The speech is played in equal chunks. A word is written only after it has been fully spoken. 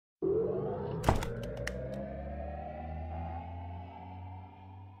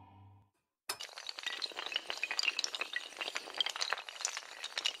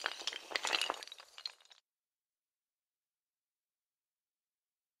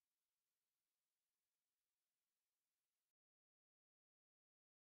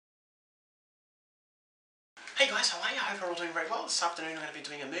Hey guys, how are you? I hope you're all doing very well. This afternoon I'm going to be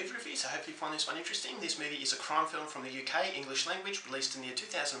doing a movie review, so I hope you find this one interesting. This movie is a crime film from the UK, English language, released in the year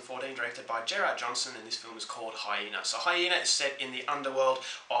 2014, directed by Gerard Johnson, and this film is called Hyena. So Hyena is set in the underworld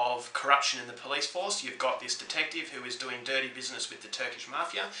of corruption in the police force. You've got this detective who is doing dirty business with the Turkish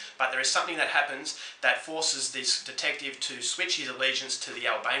mafia, but there is something that happens that forces this detective to switch his allegiance to the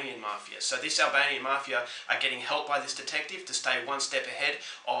Albanian mafia. So this Albanian mafia are getting help by this detective to stay one step ahead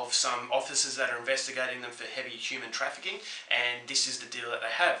of some officers that are investigating them for heavy human trafficking, and this is the deal that they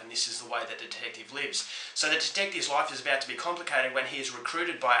have, and this is the way that the detective lives. So the detective's life is about to be complicated when he is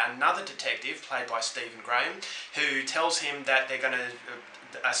recruited by another detective, played by Stephen Graham, who tells him that they're going to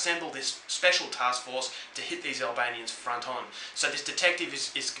assemble this special task force to hit these Albanians front on. So this detective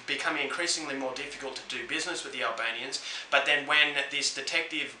is becoming increasingly more difficult to do business with the Albanians, but then when this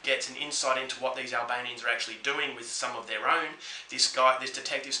detective gets an insight into what these Albanians are actually doing with some of their own, this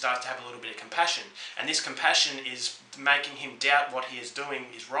detective starts to have a little bit of compassion, and this compassion is making him doubt what he is doing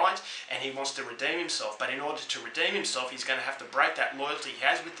is right, and he wants to redeem himself. But in order to redeem himself, he's going to have to break that loyalty he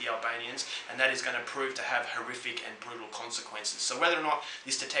has with the Albanians, and that is going to prove to have horrific and brutal consequences. So whether or not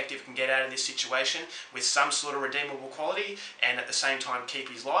this detective can get out of this situation with some sort of redeemable quality and at the same time keep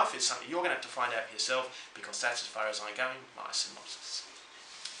his life is something you're going to have to find out for yourself, because that's as far as I'm going. My synopsis.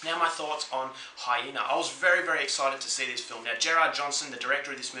 Now my thoughts on Hyena. I was very, very excited to see this film. Now Gerard Johnson, the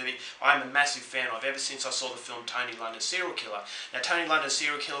director of this movie, I'm a massive fan of ever since I saw the film Tony London's Serial Killer. Now Tony London's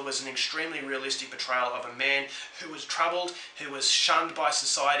Serial Killer was an extremely realistic portrayal of a man who was troubled, who was shunned by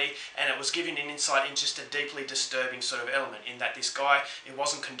society, and it was giving an insight in just a deeply disturbing sort of element, in that this guy, it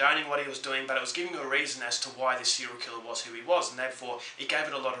wasn't condoning what he was doing, but it was giving you a reason as to why this serial killer was who he was, and therefore it gave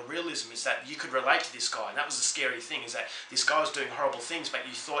it a lot of realism, is that you could relate to this guy, and that was the scary thing, is that this guy was doing horrible things, but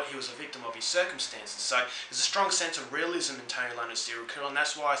you thought he was a victim of his circumstances. So there's a strong sense of realism in Tony London's Serial Killer, and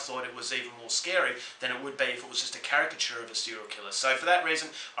that's why I thought it was even more scary than it would be if it was just a caricature of a serial killer. So for that reason,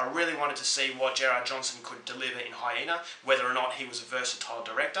 I really wanted to see what Gerard Johnson could deliver in Hyena, whether or not he was a versatile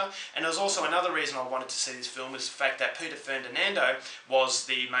director. And there's also another reason I wanted to see this film, is the fact that Peter Ferdinando was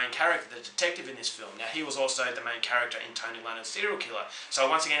the main character, the detective in this film. Now he was also the main character in Tony London's Serial Killer. So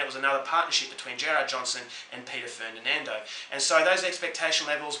once again, it was another partnership between Gerard Johnson and Peter Ferdinando. And so those expectation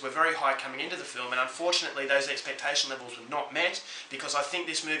levels were very high coming into the film, and unfortunately those expectation levels were not met, because I think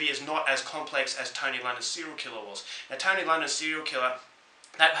this movie is not as complex as Tony London's Serial Killer was. Now Tony London's Serial Killer,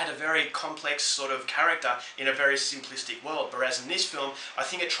 that had a very complex sort of character in a very simplistic world, whereas in this film I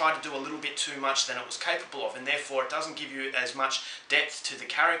think it tried to do a little bit too much than it was capable of, and therefore it doesn't give you as much depth to the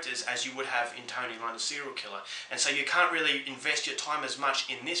characters as you would have in Tony London's Serial Killer. And so you can't really invest your time as much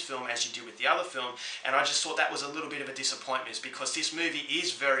in this film as you do with the other film, and I just thought that was a little bit of a disappointment, because this movie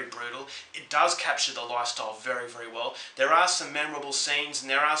is very brutal. It does capture the lifestyle very, very well. There are some memorable scenes and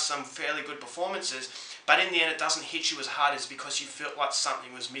there are some fairly good performances, but in the end it doesn't hit you as hard, as because you felt like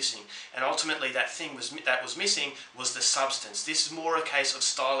something was missing. And ultimately that thing that was missing was the substance. This is more a case of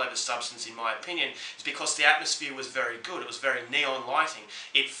style over substance, in my opinion. It's because the atmosphere was very good. It was very neon lighting.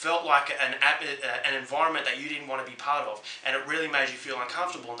 It felt like an environment that you didn't want to be part of, and it really made you feel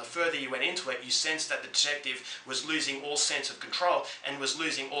uncomfortable. And the further you went into it, you sensed that the detective was losing all sense of control and was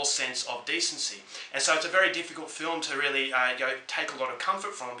losing all sense of decency. And so it's a very difficult film to really take a lot of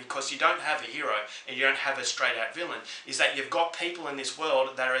comfort from, because you don't have a hero and you don't have a straight out villain. Is that you've got people in this world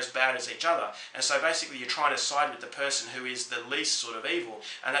that are as bad as each other, and so basically you're trying to side with the person who is the least sort of evil,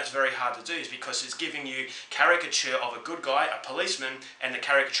 and that's very hard to do, is because it's giving you caricature of a good guy, a policeman, and the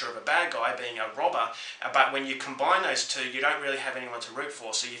caricature of a bad guy being a robber. But when you combine those two, you don't really have anyone to root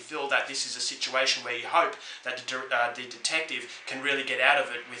for, so you feel that this is a situation where you hope that the detective can really get out of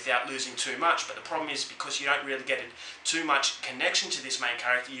it without losing too much. But the problem is, because you don't really get too much connection to this main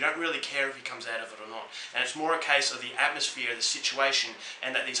character, you don't really care if he comes out of it or not. And it's more a case of the atmosphere, the situation,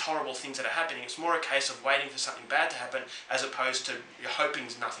 and that these horrible things that are happening. It's more a case of waiting for something bad to happen, as opposed to hoping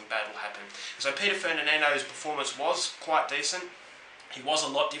nothing bad will happen. So Peter Ferdinando's performance was quite decent. He was a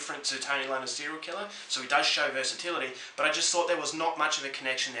lot different to Tony London's Serial Killer, so he does show versatility, but I just thought there was not much of a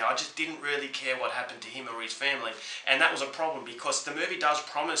connection there. I just didn't really care what happened to him or his family, and that was a problem, because the movie does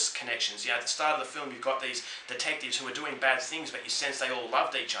promise connections. You know, at the start of the film you've got these detectives who are doing bad things, but you sense they all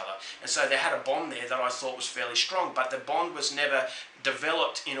loved each other, and so they had a bond there that I thought was fairly strong, but the bond was never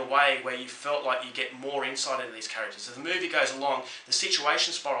developed in a way where you felt like you get more insight into these characters. As the movie goes along, the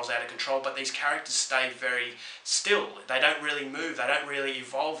situation spirals out of control, but these characters stay very still. They don't really move, they don't really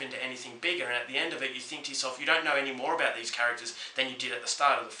evolve into anything bigger, and at the end of it you think to yourself, you don't know any more about these characters than you did at the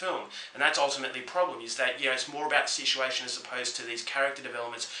start of the film. And that's ultimately the problem, is that, you know, it's more about the situation as opposed to these character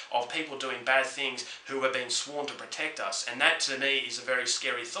developments of people doing bad things who have been sworn to protect us. And that to me is a very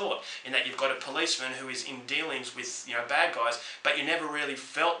scary thought, in that you've got a policeman who is in dealings with, you know, bad guys, but you never really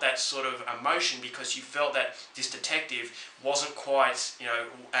felt that sort of emotion because you felt that this detective wasn't quite, you know,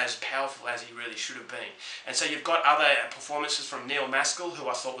 as powerful as he really should have been. And so you've got other performances from Neil Maskell, who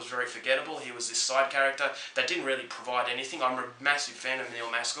I thought was very forgettable. He was this side character that didn't really provide anything. I'm a massive fan of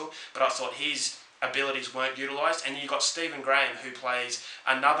Neil Maskell, but I thought his abilities weren't utilised. And you've got Stephen Graham, who plays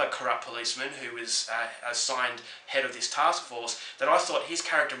another corrupt policeman who was assigned head of this task force, that I thought his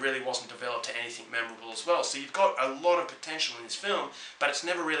character really wasn't developed to anything memorable as well. So you've got a lot of potential in this film, but it's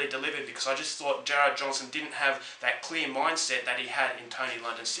never really delivered, because I just thought Gerard Johnson didn't have that clear mindset that he had in Tony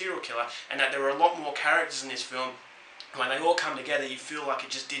London's Serial Killer, and that there were a lot more characters in this film. When they all come together, you feel like it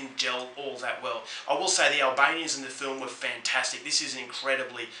just didn't gel all that well. I will say the Albanians in the film were fantastic. This is an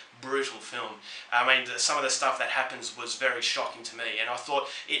incredibly brutal film. I mean, some of the stuff that happens was very shocking to me, and I thought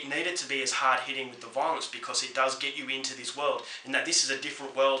it needed to be as hard-hitting with the violence, because it does get you into this world, and that this is a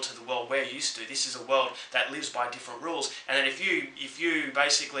different world to the world we're used to. This is a world that lives by different rules, and that if you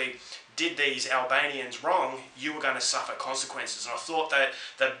basically did these Albanians wrong, you were going to suffer consequences. And I thought that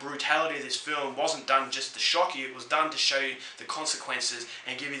the brutality of this film wasn't done just to shock you, it was done to show you the consequences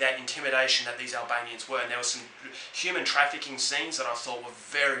and give you that intimidation that these Albanians were. And there were some human trafficking scenes that I thought were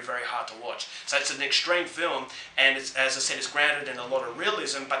very, very hard to watch. So it's an extreme film, and it's, as I said, it's grounded in a lot of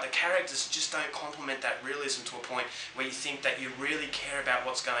realism, but the characters just don't complement that realism to a point where you think that you really care about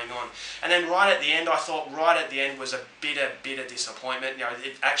what's going on. And then right at the end, I thought right at the end was a bitter disappointment. You know,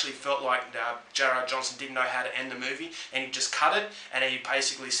 it actually felt like Gerard Johnson didn't know how to end the movie, and he just cut it, and he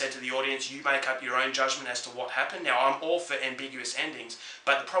basically said to the audience, you make up your own judgment as to what happened. Now, I'm all for ambiguous endings,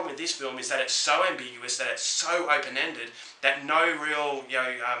 but the problem with this film is that it's so ambiguous, that it's so open-ended, that no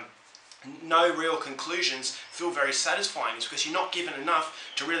real conclusions feel very satisfying. It's because you're not given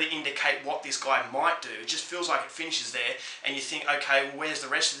enough to really indicate what this guy might do. It just feels like it finishes there, and you think, okay, well, where's the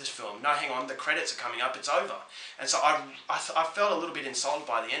rest of this film? No, hang on, the credits are coming up, it's over. And so I felt a little bit insulted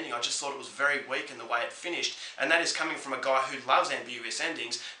by the ending. I just thought it was very weak in the way it finished, and that is coming from a guy who loves ambiguous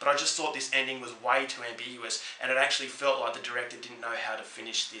endings, but I just thought this ending was way too ambiguous, and it actually felt like the director didn't know how to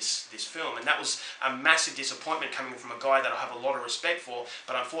finish this film, and that was a massive disappointment coming from a guy that I have a lot of respect for.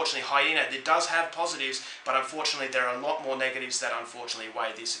 But unfortunately, Hyena, it does have positives, but unfortunately there are a lot more negatives that unfortunately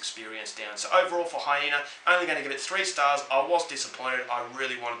weigh this experience down. So overall for Hyena, only going to give it 3 stars. I was disappointed. I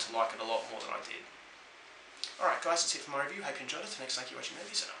really wanted to like it a lot more than I did. Alright guys, that's it for my review. Hope you enjoyed it. Thanks for watching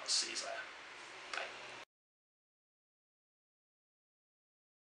movies, and I'll see you later.